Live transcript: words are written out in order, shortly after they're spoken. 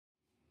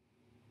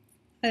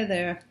Hi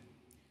there.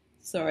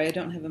 Sorry, I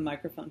don't have a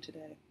microphone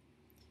today.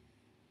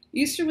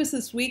 Easter was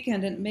this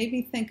weekend, and it made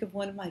me think of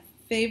one of my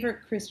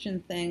favorite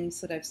Christian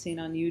things that I've seen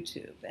on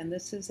YouTube. And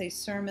this is a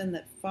sermon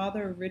that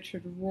Father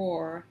Richard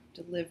Rohr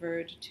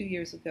delivered 2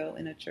 years ago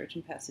in a church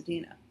in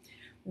Pasadena.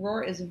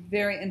 Rohr is a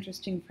very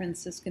interesting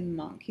Franciscan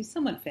monk. He's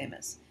somewhat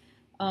famous,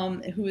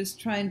 who is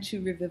trying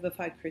to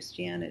revivify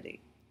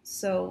Christianity.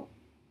 So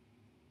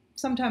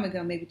some time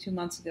ago, maybe 2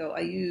 months ago,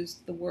 I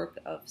used the work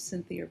of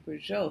Cynthia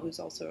Bourgeot, who's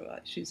also,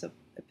 she's an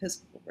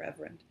Episcopal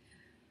reverend.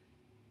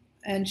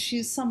 And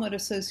she's somewhat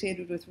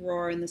associated with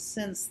Rohr in the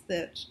sense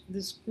that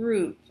this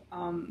group,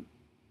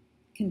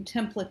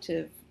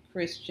 contemplative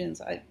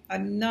Christians,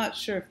 I'm not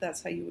sure if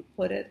that's how you would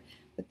put it,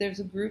 but there's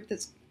a group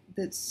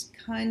that's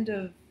kind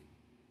of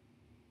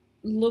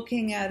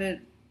looking at it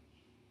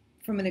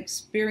from an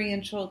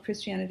experiential,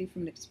 Christianity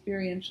from an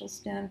experiential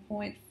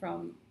standpoint,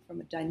 from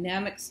a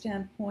dynamic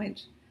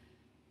standpoint.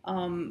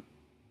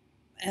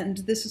 And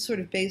this is sort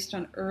of based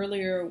on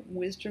earlier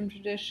wisdom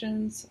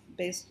traditions,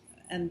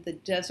 and the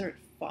desert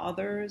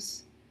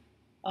fathers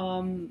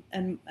and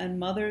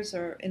mothers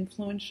are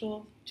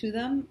influential to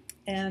them,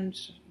 and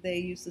they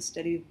use the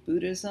study of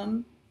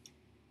Buddhism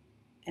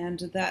and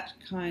that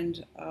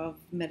kind of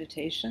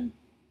meditation.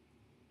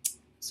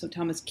 So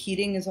Thomas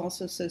Keating is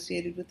also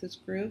associated with this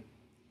group.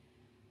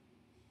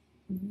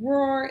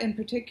 Rohr, in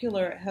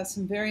particular, has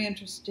some very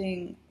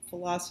interesting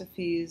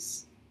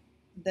philosophies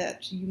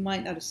that you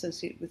might not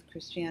associate with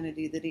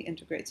Christianity that he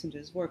integrates into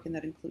his work, and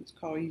that includes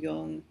Carl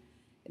Jung,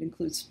 it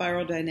includes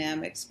spiral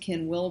dynamics,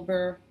 Ken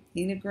Wilber,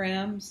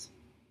 enneagrams.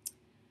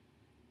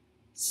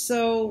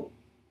 So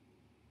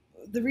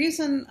the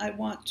reason I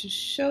want to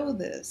show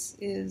this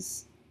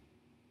is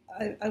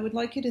I would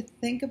like you to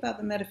think about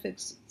the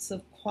metaphysics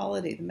of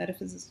quality,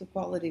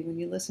 when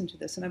you listen to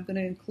this. And I'm going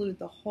to include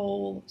the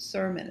whole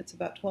sermon. It's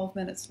about 12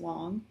 minutes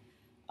long.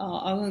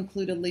 I'll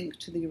include a link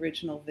to the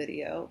original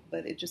video,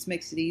 but it just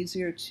makes it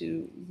easier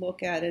to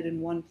look at it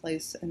in one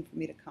place and for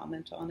me to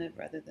comment on it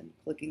rather than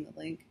clicking the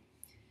link.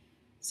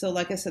 So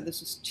like I said, this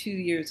was 2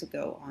 years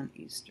ago on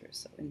Easter,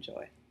 so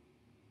enjoy.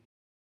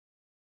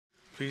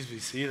 Please be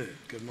seated.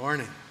 Good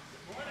morning.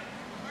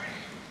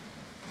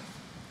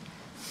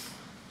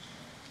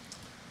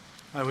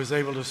 I was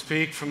able to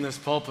speak from this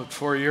pulpit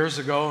 4 years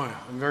ago.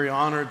 I'm very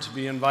honored to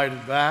be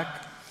invited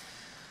back.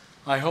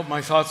 I hope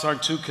my thoughts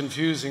aren't too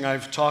confusing.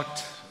 I've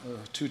talked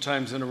 2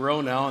 times in a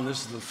row now, and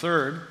this is the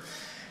third.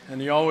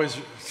 And you always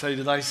say,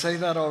 did I say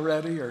that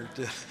already? Or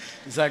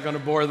is that going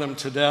to bore them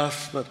to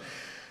death? But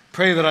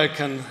pray that I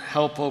can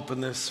help open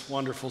this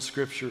wonderful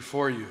scripture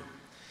for you.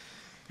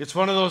 It's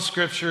one of those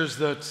scriptures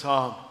that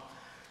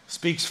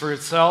speaks for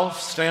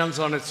itself, stands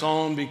on its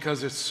own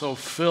because it's so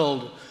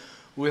filled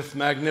with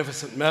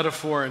magnificent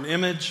metaphor and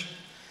image,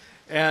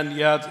 and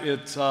yet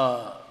it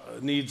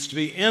needs to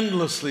be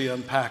endlessly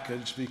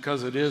unpackaged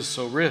because it is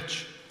so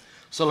rich.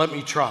 So let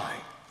me try.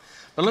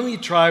 But let me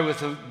try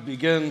to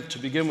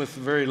begin with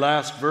the very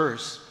last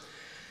verse.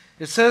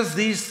 It says,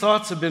 these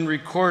thoughts have been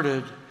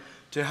recorded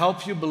to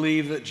help you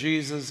believe that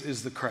Jesus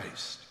is the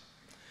Christ.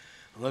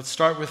 Let's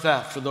start with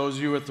that. For those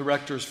of you at the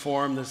Rector's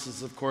Forum, this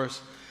is, of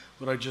course,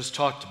 what I just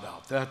talked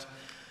about.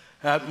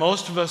 That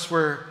most of us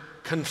were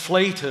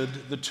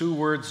conflated the two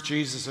words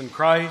Jesus and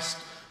Christ.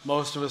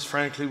 Most of us,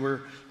 frankly,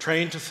 were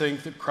trained to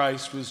think that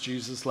Christ was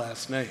Jesus'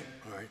 last name.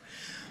 All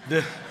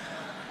right.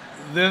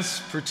 This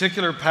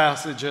particular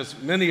passage, as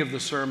many of the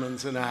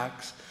sermons in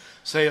Acts,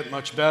 say it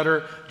much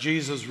better.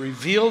 Jesus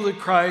revealed the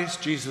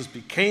Christ. Jesus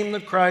became the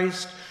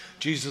Christ.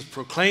 Jesus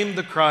proclaimed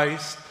the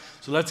Christ.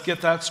 So let's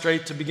get that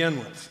straight to begin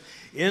with.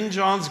 In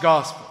John's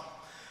Gospel,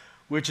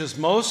 which is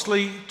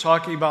mostly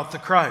talking about the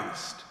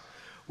Christ,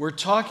 we're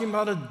talking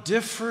about a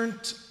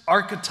different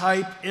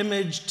archetype,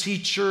 image,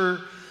 teacher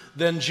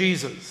than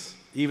Jesus,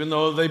 even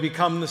though they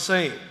become the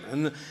same.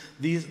 And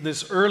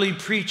this early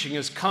preaching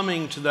is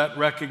coming to that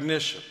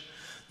recognition.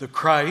 The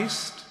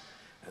Christ,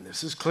 and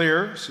this is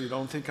clear, so you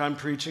don't think I'm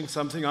preaching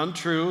something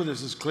untrue.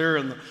 This is clear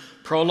in the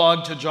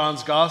prologue to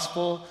John's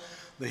Gospel,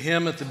 the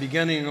hymn at the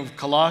beginning of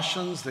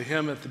Colossians, the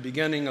hymn at the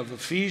beginning of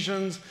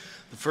Ephesians,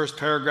 the first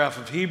paragraph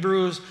of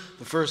Hebrews,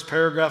 the first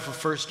paragraph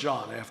of 1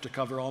 John. I have to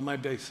cover all my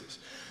bases.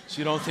 So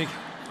you don't think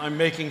I'm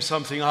making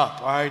something up,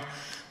 all right?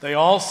 They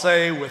all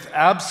say with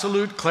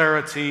absolute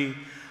clarity,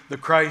 the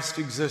Christ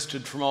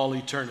existed from all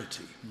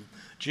eternity.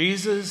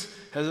 Jesus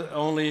has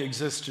only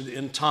existed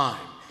in time,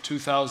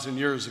 2,000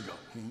 years ago.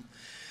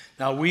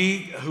 Now we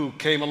who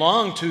came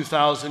along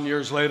 2,000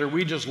 years later,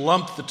 we just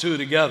lumped the two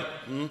together,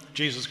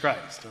 Jesus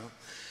Christ.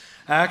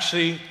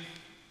 Actually,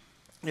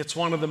 it's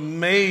one of the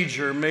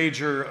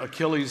major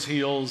Achilles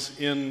heels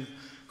in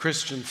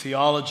Christian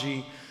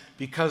theology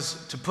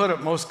because, to put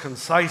it most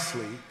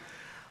concisely,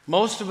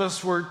 most of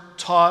us were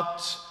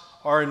taught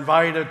or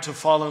invited to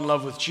fall in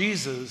love with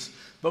Jesus,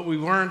 but we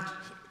weren't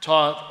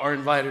taught or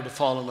invited to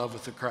fall in love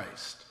with the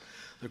Christ.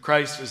 The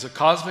Christ is a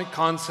cosmic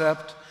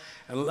concept,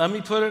 and let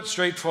me put it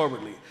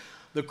straightforwardly.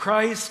 The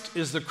Christ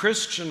is the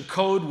Christian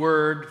code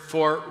word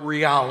for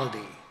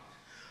reality,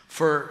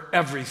 for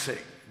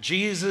everything.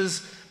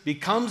 Jesus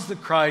becomes the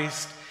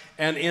Christ,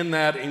 and in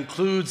that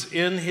includes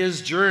in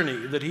his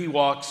journey that he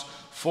walks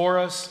for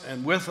us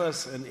and with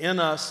us and in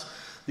us,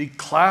 the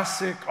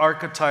classic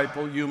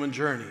archetypal human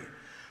journey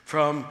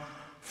from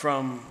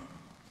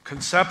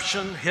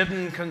conception,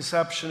 hidden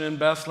conception in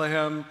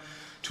Bethlehem,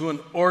 to an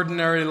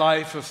ordinary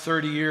life of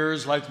 30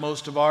 years like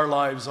most of our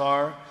lives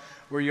are,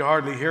 where you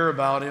hardly hear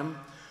about him,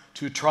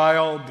 to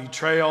trial,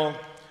 betrayal,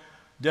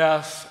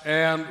 death,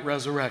 and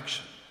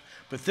resurrection.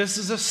 But this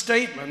is a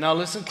statement. Now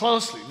listen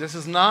closely. This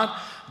is not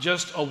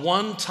just a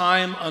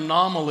one-time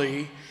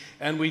anomaly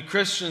and we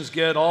Christians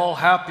get all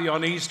happy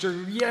on Easter.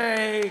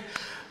 Yay!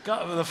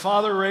 God, the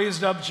Father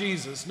raised up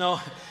Jesus.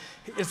 No,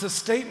 it's a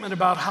statement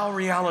about how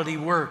reality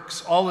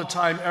works all the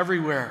time,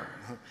 everywhere.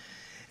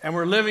 And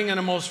we're living in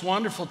a most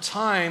wonderful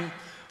time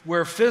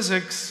where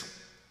physics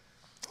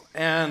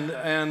and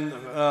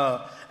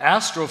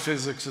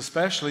astrophysics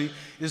especially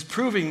is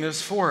proving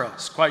this for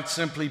us. Quite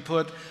simply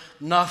put,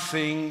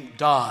 nothing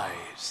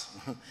dies.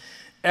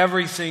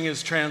 Everything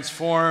is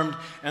transformed,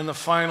 and the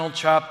final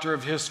chapter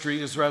of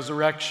history is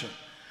resurrection.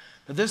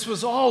 Now, this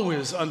was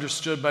always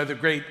understood by the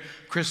great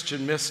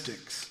Christian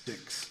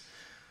mystics,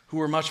 who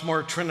were much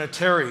more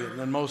Trinitarian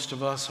than most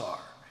of us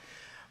are.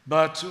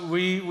 But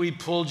we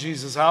pulled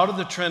Jesus out of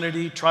the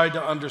Trinity, tried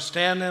to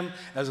understand him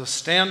as a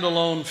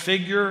standalone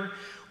figure,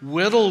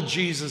 whittled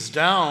Jesus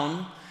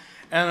down,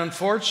 and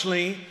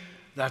unfortunately,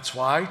 that's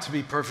why, to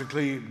be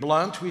perfectly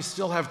blunt, we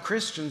still have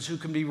Christians who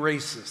can be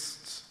racists.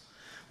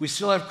 We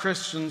still have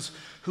Christians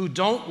who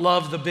don't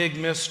love the big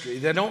mystery.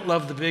 They don't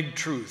love the big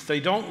truth.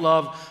 They don't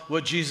love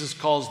what Jesus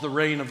calls the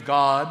reign of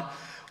God.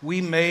 We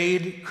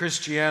made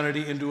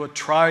Christianity into a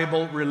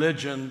tribal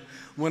religion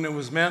when it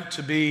was meant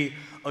to be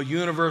a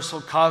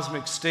universal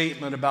cosmic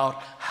statement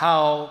about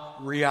how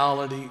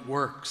reality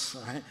works.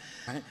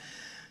 Right?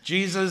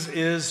 Jesus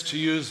is, to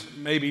use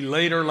maybe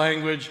later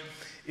language,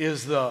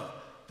 is the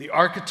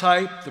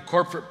archetype, the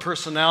corporate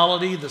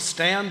personality, the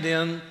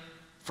stand-in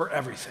for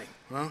everything.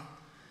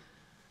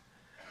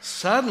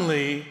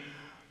 Suddenly,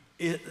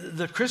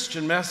 the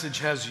Christian message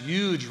has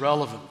huge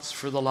relevance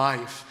for the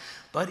life,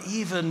 but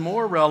even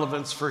more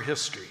relevance for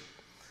history.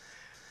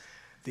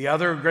 The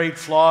other great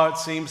flaw, it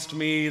seems to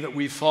me, that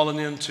we've fallen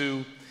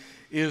into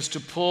is to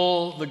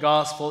pull the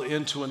gospel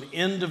into an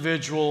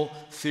individual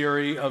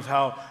theory of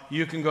how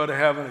you can go to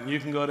heaven and you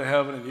can go to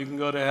heaven and you can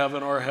go to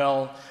heaven or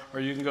hell, or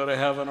you can go to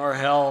heaven or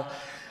hell.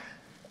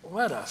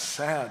 What a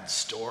sad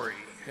story.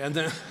 And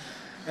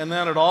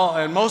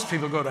most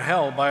people go to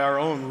hell by our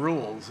own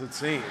rules, it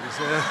seems.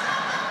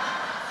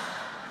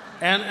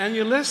 And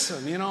you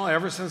listen,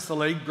 ever since the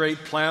late great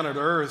planet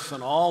Earth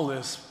and all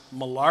this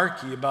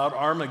malarkey about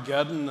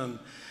Armageddon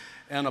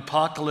and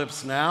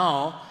Apocalypse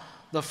Now,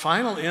 the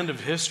final end of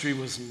history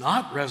was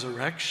not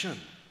resurrection.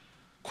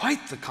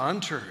 Quite the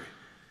contrary.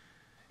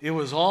 It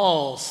was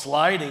all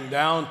sliding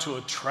down to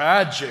a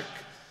tragic,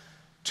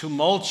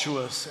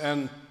 tumultuous,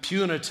 and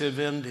punitive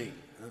ending.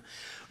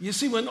 You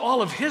see, when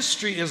all of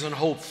history isn't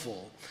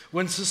hopeful,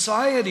 when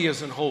society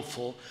isn't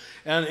hopeful,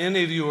 and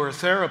any of you who are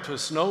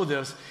therapists know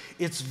this,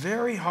 it's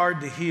very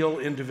hard to heal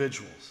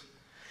individuals.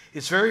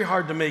 It's very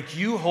hard to make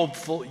you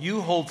hopeful,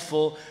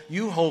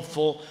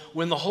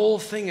 when the whole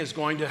thing is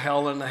going to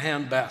hell in a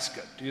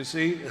handbasket. Do you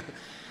see?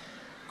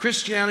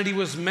 Christianity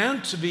was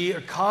meant to be a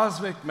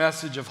cosmic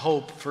message of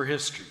hope for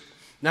history.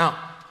 Now,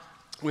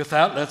 with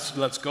that,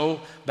 let's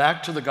go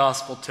back to the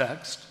gospel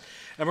text,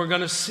 and we're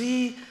going to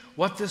see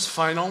what this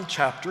final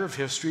chapter of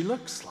history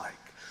looks like,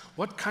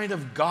 what kind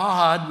of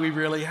God we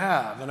really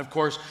have. And of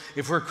course,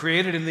 if we're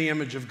created in the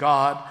image of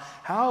God,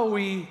 how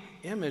we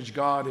image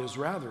God is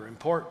rather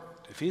important.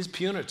 If he's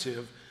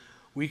punitive,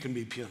 we can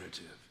be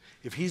punitive.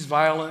 If he's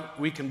violent,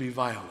 we can be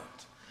violent.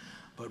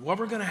 But what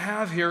we're going to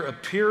have here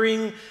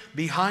appearing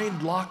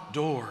behind locked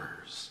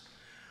doors,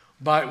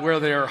 where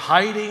they are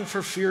hiding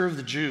for fear of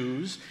the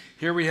Jews.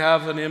 Here we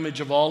have an image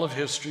of all of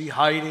history,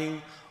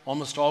 hiding,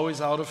 almost always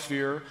out of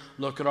fear.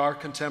 Look at our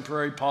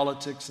contemporary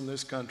politics in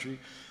this country.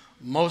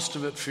 Most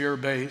of it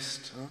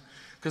fear-based,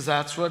 because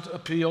that's what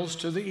appeals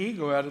to the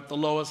ego at the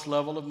lowest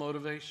level of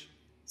motivation.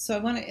 So I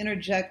want to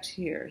interject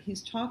here.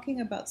 He's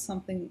talking about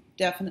something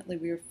definitely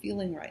we are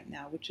feeling right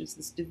now, which is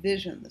this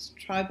division, this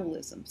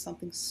tribalism,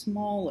 something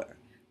smaller.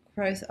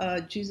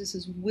 Jesus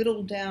is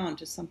whittled down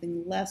to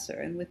something lesser,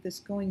 and with this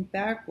going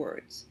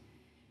backwards,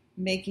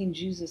 making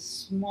Jesus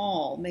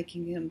small,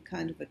 making him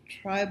kind of a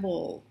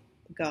tribal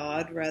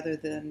God rather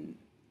than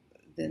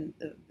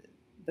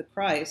the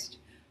Christ,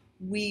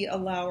 we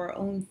allow our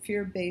own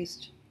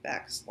fear-based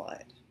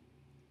backslide.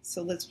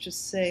 So let's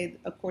just say,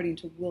 according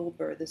to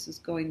Wilbur, this is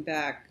going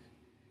back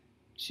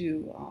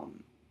to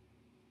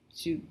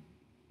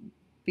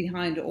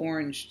behind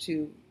orange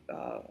to,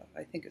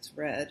 I think it's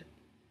red,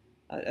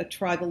 a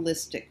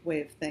tribalistic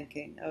way of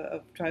thinking, a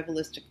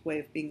tribalistic way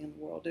of being in the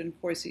world. And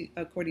of course,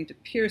 according to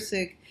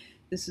Pirsig,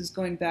 this is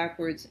going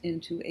backwards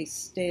into a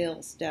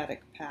stale,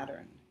 static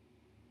pattern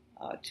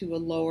to a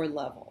lower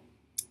level.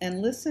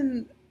 And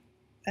listen.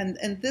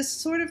 And this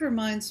sort of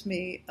reminds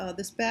me,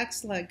 this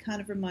backslide kind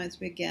of reminds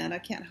me again, I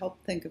can't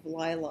help think of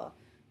Lila,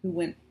 who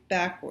went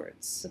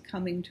backwards,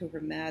 succumbing to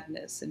her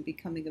madness and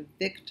becoming a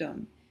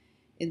victim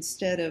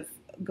instead of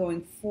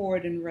going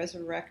forward and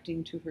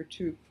resurrecting to her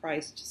true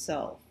Christ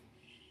self.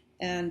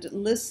 And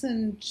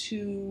listen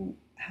to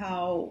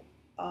how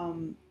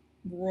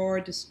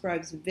Rohr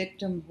describes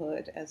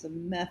victimhood as a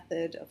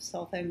method of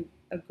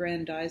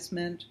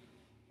self-aggrandizement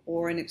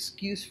or an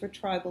excuse for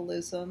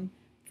tribalism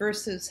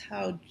versus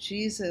how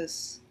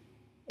Jesus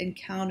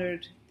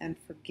encountered and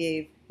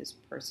forgave his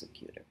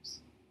persecutors.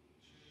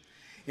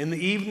 In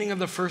the evening of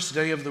the first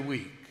day of the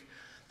week,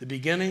 the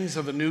beginnings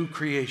of a new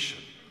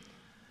creation,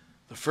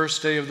 the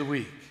first day of the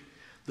week,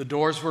 the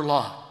doors were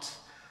locked.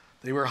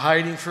 They were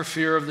hiding for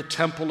fear of the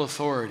temple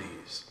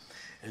authorities.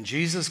 And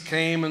Jesus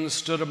came and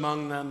stood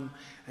among them,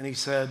 and he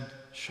said,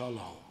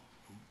 Shalom.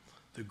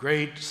 The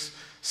great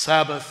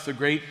Sabbath, the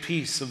great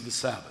peace of the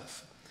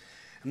Sabbath.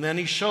 And then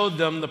he showed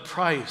them the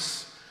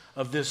price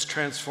of this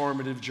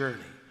transformative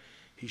journey.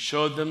 He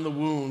showed them the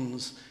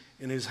wounds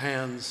in his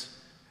hands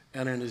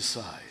and in his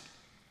side.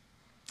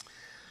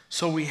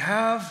 So we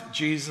have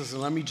Jesus,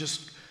 and let me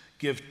just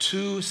give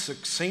two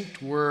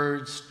succinct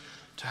words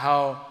to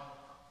how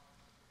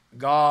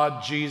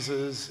God,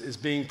 Jesus, is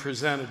being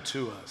presented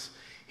to us.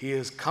 He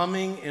is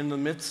coming in the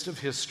midst of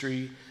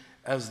history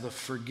as the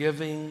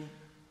forgiving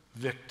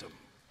victim.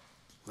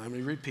 Let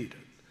me repeat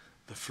it.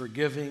 The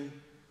forgiving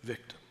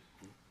victim.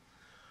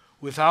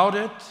 Without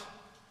it,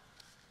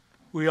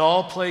 we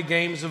all play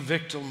games of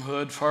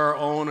victimhood for our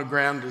own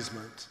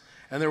aggrandizement,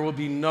 and there will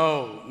be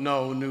no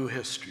new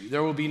history.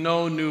 There will be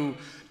no new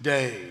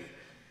day.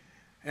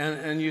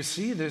 And you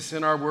see this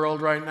in our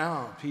world right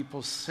now.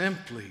 People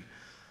simply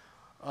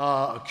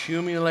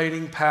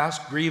accumulating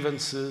past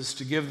grievances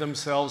to give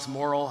themselves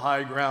moral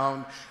high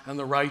ground and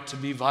the right to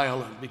be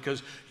violent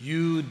because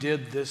you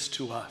did this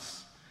to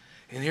us.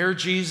 And here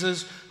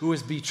Jesus, who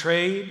is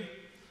betrayed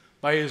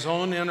by his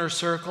own inner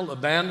circle,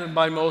 abandoned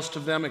by most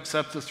of them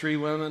except the three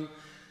women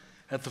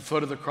at the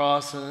foot of the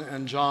cross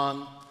and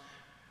John.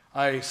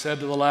 I said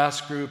to the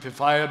last group, if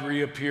I had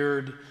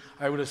reappeared,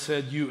 I would have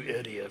said, you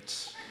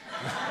idiots.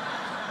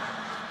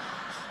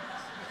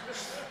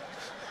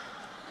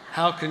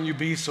 How can you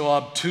be so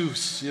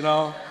obtuse, you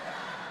know?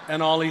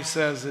 And all he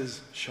says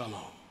is,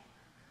 Shalom.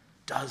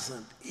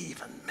 Doesn't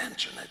even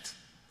mention it.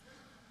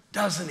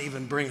 Doesn't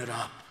even bring it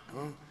up.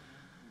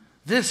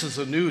 This is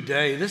a new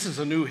day. This is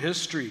a new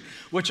history,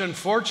 which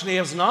unfortunately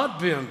has not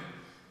been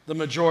the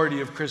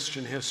majority of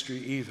Christian history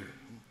either.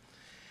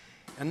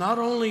 And not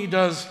only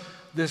does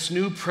this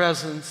new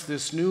presence,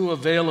 this new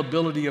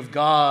availability of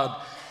God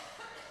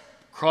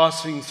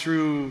crossing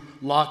through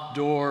locked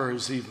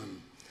doors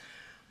even,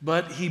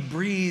 but he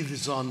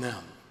breathes on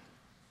them.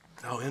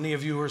 Now, any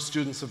of you who are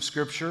students of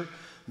Scripture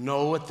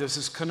know what this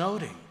is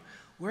connoting.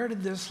 Where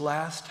did this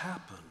last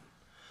happen?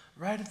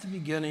 Right at the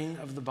beginning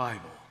of the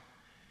Bible.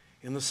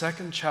 In the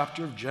second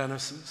chapter of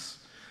Genesis,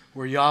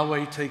 where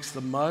Yahweh takes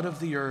the mud of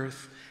the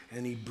earth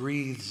and he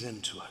breathes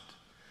into it.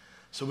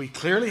 So we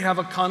clearly have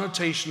a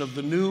connotation of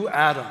the new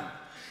Adam.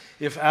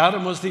 If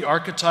Adam was the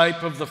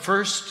archetype of the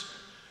first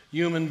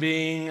human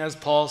being, as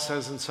Paul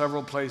says in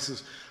several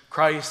places,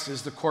 Christ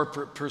is the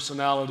corporate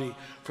personality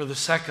for the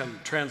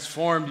second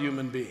transformed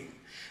human being.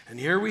 And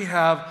here we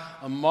have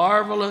a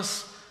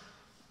marvelous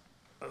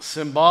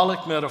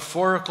symbolic,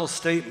 metaphorical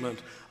statement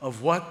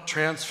of what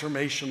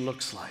transformation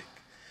looks like.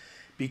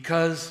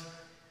 Because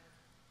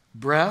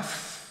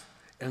breath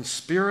and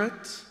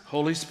spirit,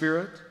 Holy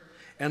Spirit,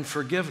 and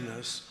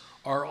forgiveness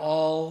are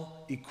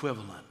all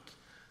equivalent.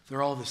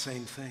 They're all the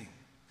same thing.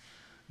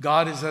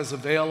 God is as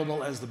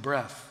available as the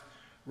breath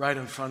right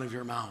in front of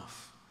your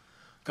mouth.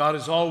 God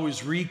is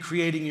always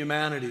recreating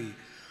humanity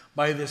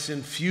by this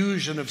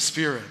infusion of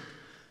spirit,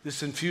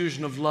 this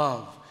infusion of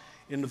love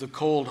into the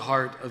cold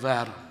heart of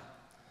Adam.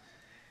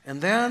 And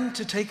then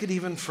to take it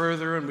even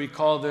further, and we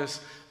call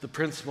this the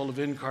principle of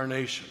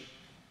incarnation.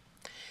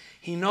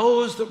 He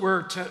knows that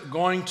we're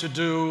going to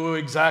do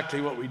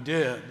exactly what we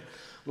did,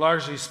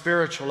 largely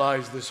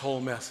spiritualize this whole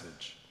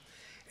message.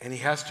 And he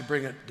has to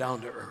bring it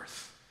down to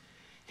earth.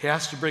 He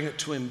has to bring it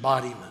to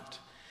embodiment.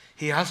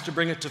 He has to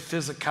bring it to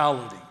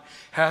physicality.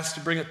 Has to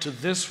bring it to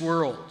this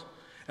world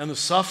and the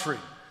suffering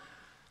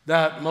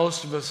that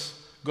most of us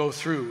go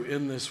through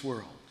in this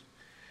world.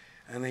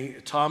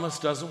 And Thomas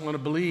doesn't want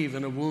to believe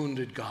in a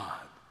wounded God.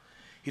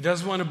 He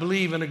doesn't want to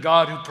believe in a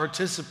God who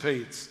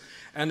participates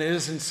and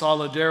is in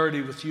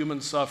solidarity with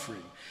human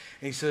suffering.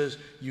 And he says,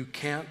 you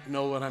can't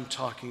know what I'm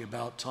talking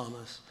about,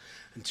 Thomas,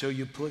 until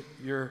you put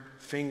your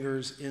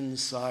fingers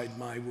inside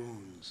my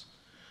wounds.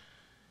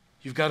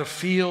 You've got to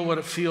feel what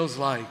it feels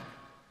like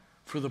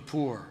for the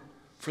poor,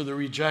 for the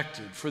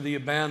rejected, for the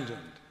abandoned.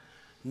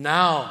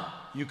 Now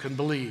you can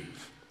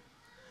believe.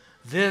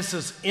 This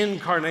is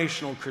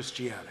incarnational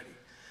Christianity.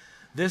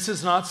 This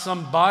is not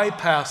some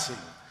bypassing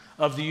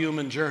of the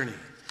human journey,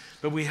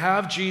 but we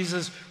have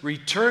Jesus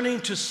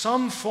returning to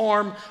some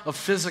form of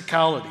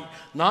physicality,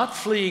 not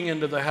fleeing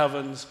into the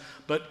heavens,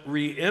 but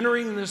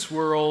re-entering this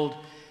world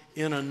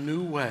in a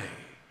new way.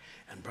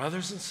 And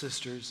brothers and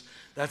sisters,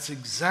 that's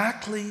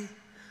exactly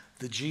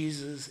the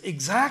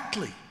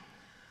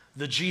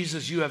the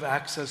Jesus you have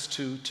access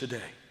to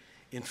today.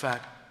 In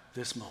fact,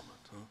 this moment.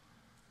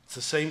 It's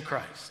the same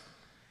Christ.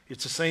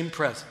 It's the same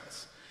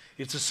presence.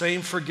 It's the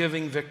same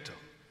forgiving victim.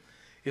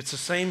 It's the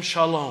same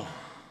shalom.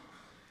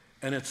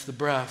 And it's the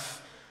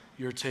breath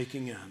you're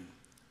taking in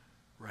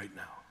right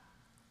now.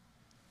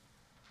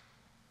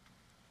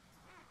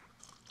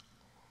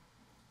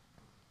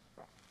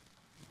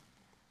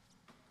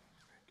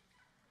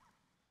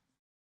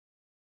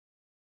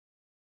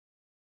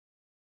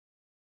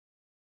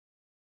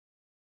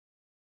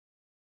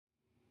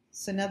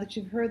 So now that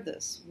you've heard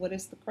this, what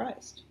is the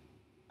Christ?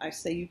 I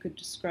say you could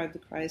describe the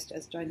Christ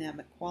as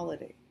dynamic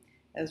quality.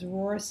 As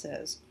Rohr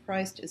says,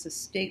 Christ is a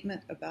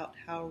statement about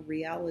how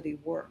reality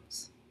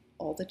works,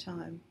 all the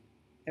time,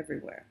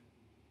 everywhere.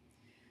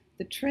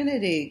 The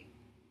Trinity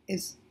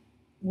is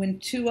when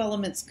two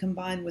elements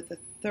combine with a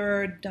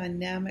third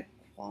dynamic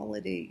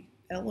quality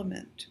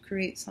element to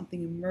create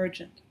something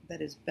emergent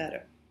that is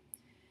better.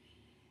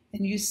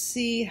 And you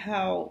see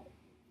how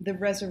the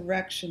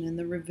resurrection and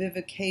the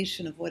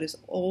revivification of what is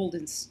old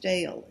and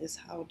stale is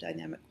how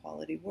dynamic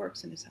quality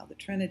works and is how the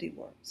Trinity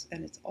works.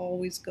 And it's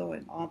always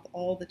going on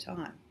all the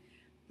time.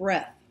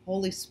 Breath,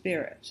 Holy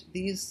Spirit,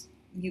 these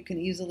you can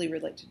easily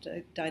relate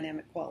to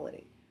dynamic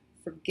quality.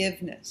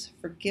 Forgiveness.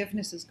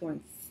 Forgiveness is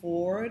going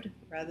forward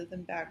rather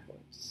than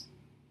backwards.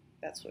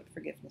 That's what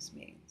forgiveness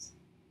means.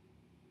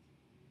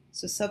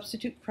 So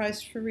substitute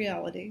Christ for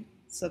reality.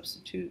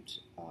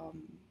 Substitute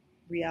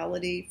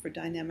reality for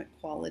dynamic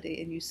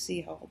quality, and you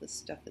see how all this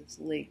stuff is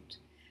linked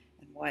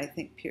and why I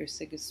think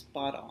Pirsig is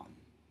spot on.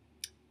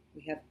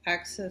 We have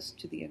access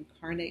to the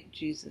incarnate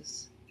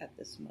Jesus at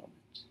this moment.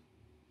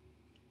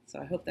 So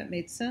I hope that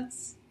made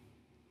sense,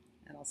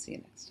 and I'll see you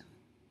next time.